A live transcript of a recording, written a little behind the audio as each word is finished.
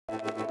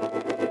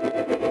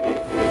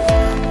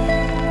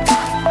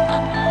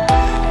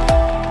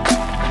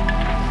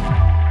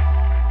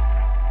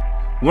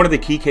One of the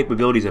key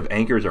capabilities of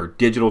Anchor is our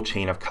digital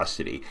chain of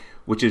custody,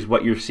 which is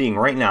what you're seeing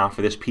right now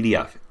for this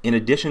PDF. In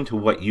addition to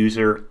what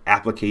user,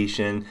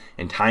 application,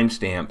 and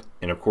timestamp,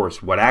 and of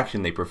course what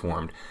action they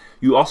performed,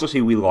 you also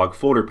see we log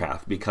folder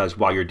path, because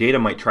while your data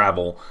might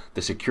travel,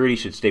 the security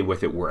should stay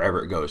with it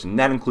wherever it goes, and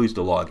that includes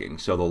the logging.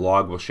 So the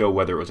log will show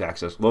whether it was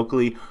accessed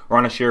locally or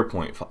on a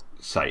SharePoint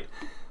site.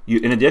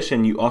 In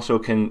addition, you also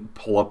can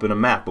pull up in a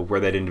map of where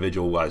that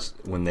individual was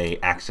when they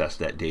accessed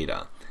that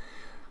data.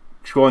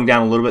 Scrolling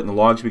down a little bit in the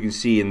logs, we can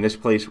see in this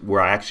place where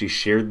I actually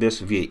shared this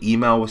via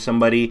email with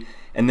somebody,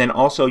 and then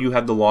also you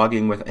have the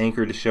logging with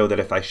Anchor to show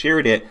that if I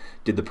shared it,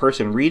 did the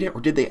person read it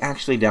or did they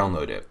actually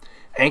download it?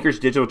 Anchor's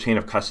digital chain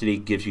of custody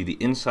gives you the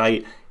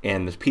insight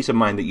and the peace of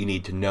mind that you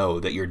need to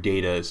know that your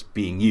data is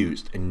being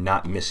used and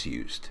not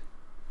misused.